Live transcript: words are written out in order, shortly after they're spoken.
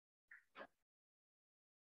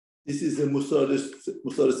This is a Mussar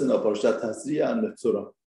in Parashat Tazria and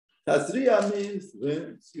Metzora. Tazria means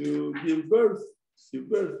when you give birth.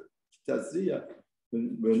 Tazria,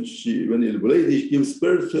 when a lady gives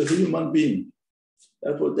birth to a human being.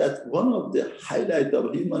 Therefore, that one of the highlights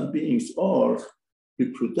of human beings are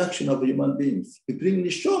reproduction of human beings. We bring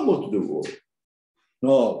neshama to the world.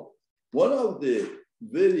 Now, one of the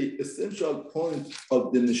very essential points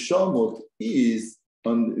of the neshama is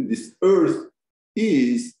on this earth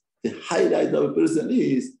is the highlight of a person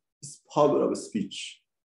is power of speech.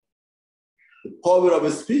 The power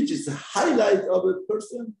of speech is the highlight of a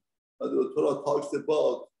person. The Torah talks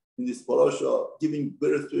about in this parasha giving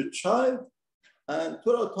birth to a child, and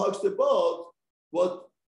Torah talks about what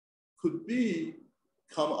could be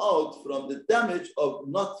come out from the damage of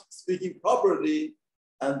not speaking properly,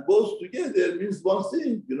 and both together means one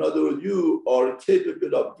thing. In other words, you are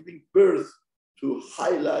capable of giving birth to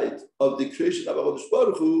highlight of the creation of HaKadosh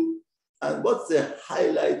Baruch Hu. And what's the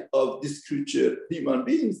highlight of this creature, human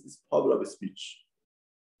beings, is power of speech.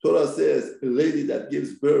 Torah says a lady that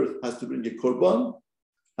gives birth has to bring a korban,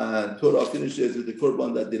 and Torah finishes with the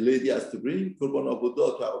korban that the lady has to bring, korban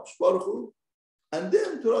avodah to HaKadosh Baruch Hu. And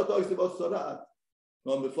then Torah talks about sarat.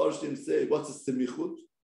 Now, Mefarshim say, what's the semichut?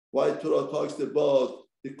 Why Torah talks about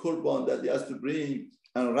the korban that he has to bring,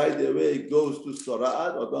 and right away goes to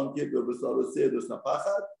sarat, Adam Kippur B'Sarah Seder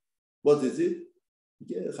Snapachat. What is it?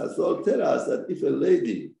 Chazal tell us that if a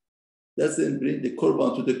lady doesn't bring the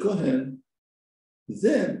korban to the Kohen,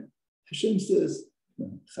 then Hashem says,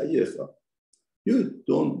 Chayecha, you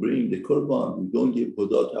don't bring the korban, you don't give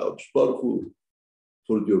Hodat HaKadosh Baruch Hu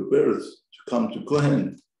for your birth to come to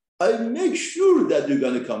Kohen. I make sure that you're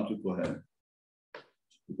going to come to Kohen.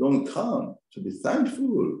 You don't come to be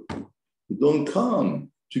thankful. You don't come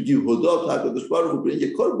to give Hodat HaKadosh Baruch Hu, bring a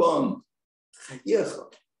korban.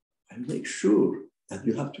 Chayecha, I make sure that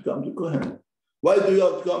you have to come to Kohen. Why do you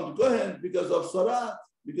have to come to Kohen? Because of Sarat.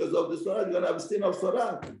 Because of the Sarat, you're going to abstain of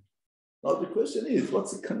Sarat. Now the question is,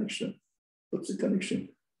 what's the connection? What's the connection?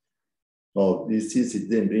 Now, since he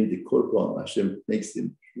didn't bring the Korban, Hashem makes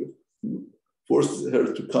him, forces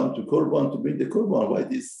her to come to Korban, to bring the Korban. Why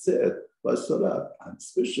this said by Sarat? And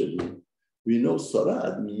especially, we know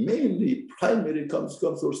Sarat mainly, primary comes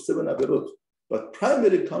from 7 Averot, but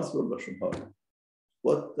primary comes from Lashon Hara.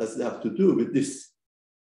 What does it have to do with this?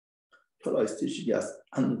 Torah is teaching us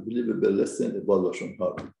unbelievable lesson about Lashon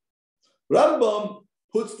Hara. Rambam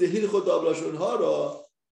puts the Hilchot of Lashon Hara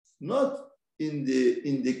not in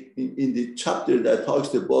the chapter that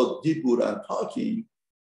talks about dibur and talking.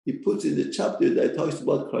 He puts in the chapter that talks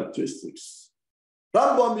about characteristics.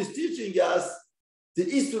 Rambam is teaching us the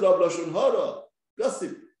Isur of Lashon Hara,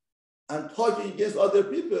 gossip, and talking against other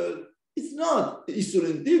people. It's not Isur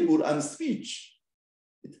in dibur and speech.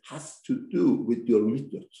 It has to do with your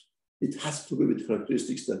mitzvot. It has to do with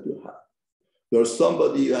characteristics that you have. You're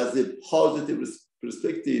somebody who has a positive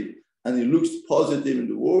perspective and he looks positive in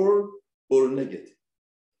the world or negative.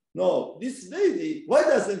 No, this lady, why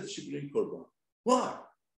doesn't she bring korban? Why?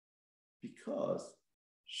 Because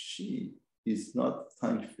she is not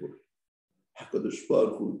thankful. HaKadosh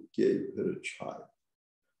Baruch Hu gave her a child.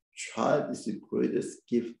 Child is the greatest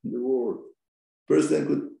gift in the world. Person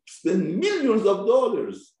could spend millions of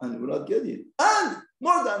dollars and will not get it. And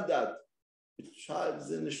more than that, the child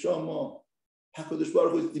is in neshama. HaKadosh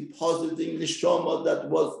Baruch Hu is depositing neshama that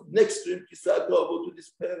was next to him, to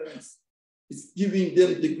his parents. It's giving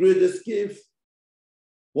them the greatest gift.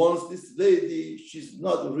 Once this lady, she's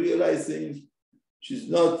not realizing, she's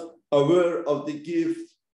not aware of the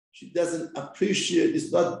gift, she doesn't appreciate,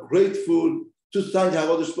 is not grateful to thank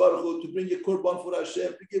HaKadosh Baruch Hu, to bring a korban for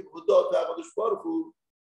Hashem, to give Hodat to HaKadosh Baruch Hu.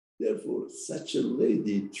 Therefore, such a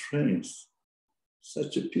lady trains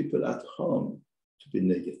such a people at home to be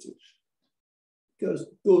negative. Because it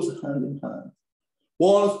goes hand in hand.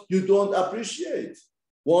 Once you don't appreciate,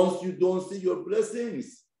 once you don't see your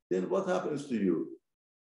blessings, then what happens to you?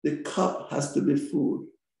 The cup has to be full,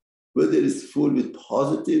 whether it's full with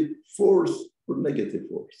positive force or negative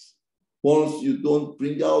force. Once you don't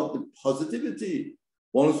bring out the positivity,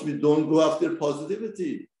 once we don't go after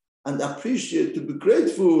positivity and appreciate, to be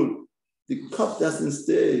grateful, the cup doesn't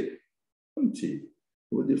stay empty,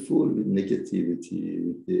 with the full with negativity,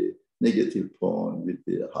 with the negative point, with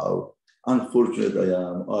the how unfortunate I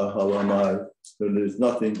am, or how am I, when there is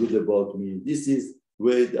nothing good about me. This is the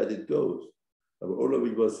way that it goes.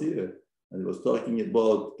 Orlovik was here, and he was talking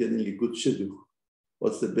about getting a good shidduch.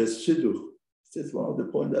 What's the best shidduch? That's one of the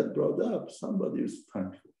points that brought up. Somebody is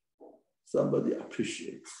thankful. Somebody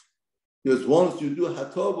appreciates. Because once you do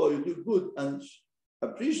hatova, you do good and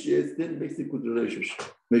appreciates, then it makes a good relationship,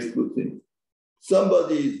 makes good things.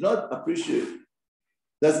 somebody is not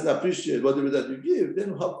doesn't appreciate whatever that you give,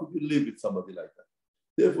 then how could you live with somebody like that?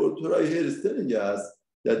 Therefore, Torah here is telling us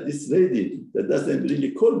that this lady that doesn't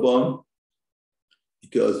really korban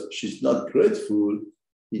because she's not grateful,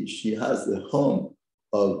 she has a home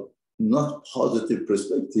of not positive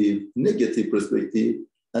perspective, negative perspective,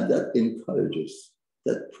 and that encourages,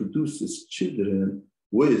 that produces children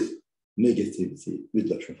with negativity, with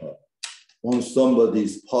Lashon Hara. Once somebody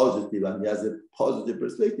is positive and he has a positive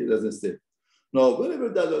perspective, doesn't say. Now, whenever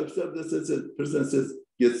that person says,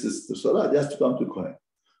 gets the salah, he has to come to Kohen.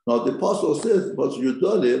 Now, the apostle says, says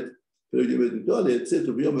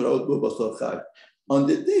to be on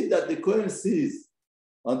the day that the Kohen sees,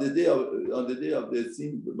 on the day of the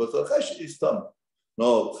scene, Basar Chash is Tam.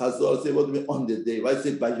 Now, Chazal say, what do you mean on the day? Why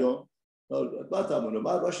say Bayon? No,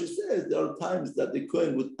 Rashi says there are times that the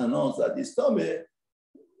Kohen would announce that it's Tameh.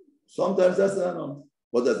 Sometimes that's an announce.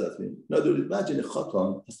 What does that mean? Now, imagine a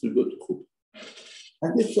Khatan has to go to Khub.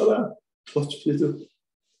 And get Salah. What should he do?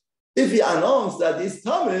 If he announced that it's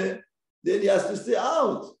Tameh, then he has to stay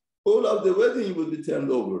out. All of the wedding would be turned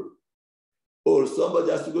over. Or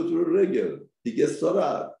somebody has to go to a regular. He gets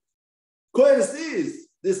Salah. Kohen sees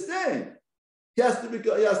the stain. He has to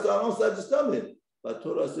announce that it's Tameh. But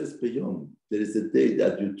Torah says, there is a day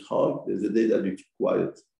that you talk, there's a day that you keep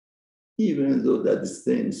quiet. Even though that the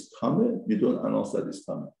stain is Tameh, you don't announce that it's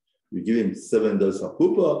Tameh. You give him 7 days of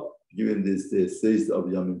Huppah, you give him this 6 of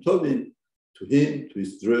Yamim Tovim, to him, to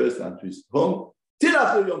his dress, and to his home, till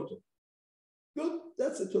after Yom Tov. Good,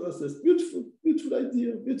 that's what Torah says. Beautiful, beautiful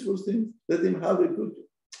idea, beautiful thing. Let him have a good.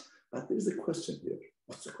 But there's a question here.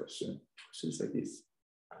 What's the question? The question is like this.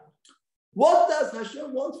 What does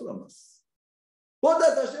Hashem want from us? What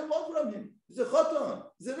does Hashem want from him? He's a Chatan,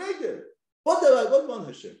 he's a Regel. What do I want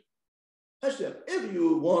Hashem? Hashem, if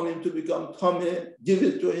you want him to become Tameh, give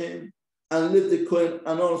it to him and let the Kohen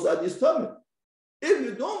announce that he's Tameh. If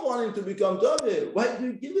you don't want him to become Tameh, why do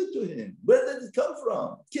you give it to him? Where did it come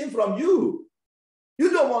from? It came from you.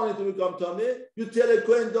 You don't want him to become Tameh. You tell a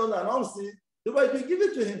Kohen, don't announce it. Then why do you give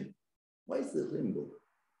it to him? Why is the rainbow?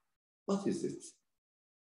 What is it?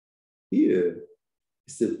 Here,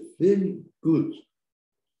 it's a very good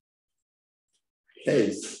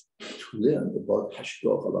place to learn about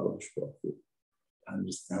Hashgacha, to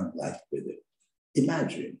understand life better.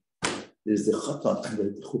 Imagine there's the Khatan and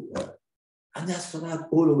the Chuppah, and there's Salat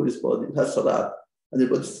all over his body. It has Salat, and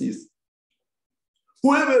everybody sees.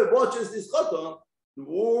 Whoever watches this Khatan, the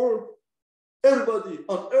world, everybody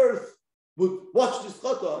on earth would watch this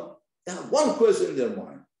Khatan and have one question in their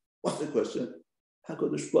mind. What's the question?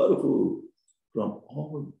 HaKadosh Baruch Hu, from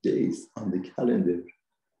all days on the calendar,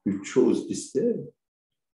 you chose this day.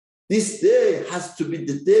 This day has to be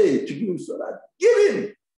the day to give him Salat. Give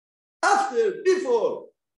him! After, before.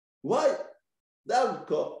 Why?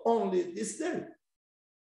 Davka only this day.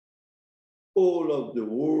 All of the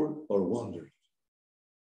world are wondering.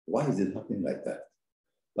 Why is it happening like that?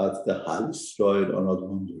 But the Hal Israel are not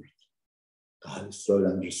wondering. The Hal Israel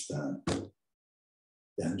understand.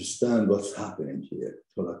 They understand what's happening here.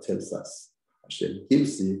 Torah tells us. Hashem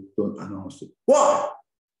gives it, don't announce it. Why?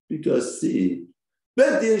 Because see,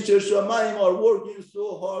 Bedin Sheshamayim are working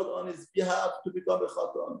so hard on his behalf to become a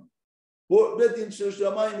Khatan. Bedin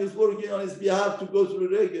Sheshamayim is working on his behalf to go through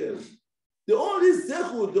Regel. The only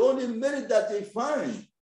zechut, the only merit that they find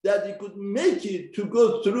that he could make it to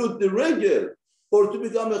go through the Regel or to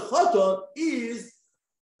become a Khatan is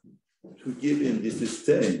to give him this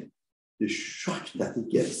stain, the shock that he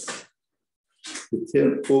gets, the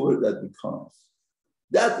turnover that becomes.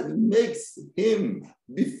 That makes him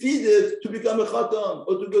defeated to become a Khatan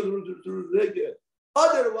or to go through Regel.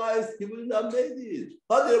 Otherwise, he would not have made it.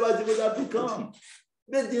 Otherwise, he would not become.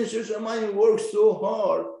 Bedin Sheshamayim works so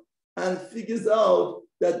hard and figures out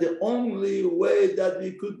that the only way that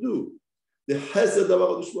we could do, the Hesed of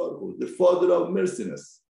HaKadosh Baruch Hu, the Father of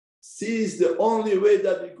merciness, sees the only way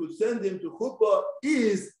that we could send him to Chuppah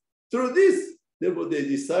is through this. Therefore, they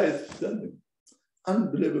decide to send him.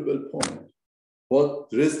 Unbelievable point. What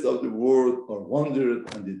the rest of the world are wondering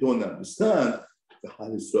and they don't understand, the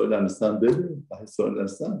Hal Israel understand better. The Hal Israel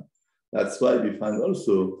understand. That's why we find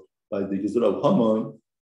also by the Gezerah of Haman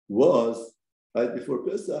was right before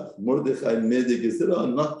Pesach. Mordechai made the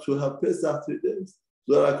Gezerah not to have Pesach 3 days.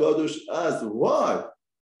 Zohar HaKadosh asked, why?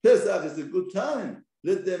 Pesach is a good time.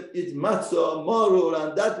 Let them eat matzah, maror,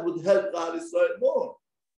 and that would help the Hal Israel more.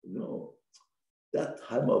 No. That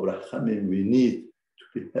time of Rachamim, we need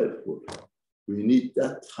to be helpful. We need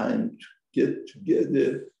that time to get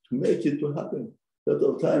together to make it to happen. A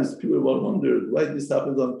lot of times people will wonder why this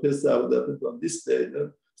happens on Pesach, what happens on this day.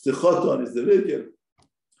 It's the Khatan, it's the Regel.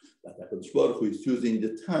 that HaKadosh Baruch Hu is using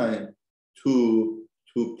the time to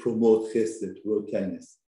promote chesed, to promote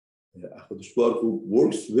kindness. HaKadosh Baruch Hu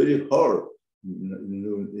works very hard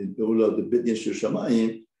in all of the B'din Shel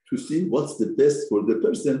Shamayim to see what's the best for the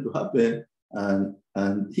person to happen,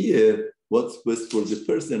 and here, what's best for the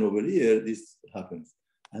person over here, this happens.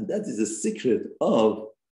 And that is the secret of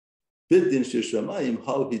B'din Shel Shamayim,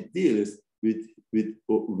 how he deals with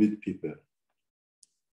people.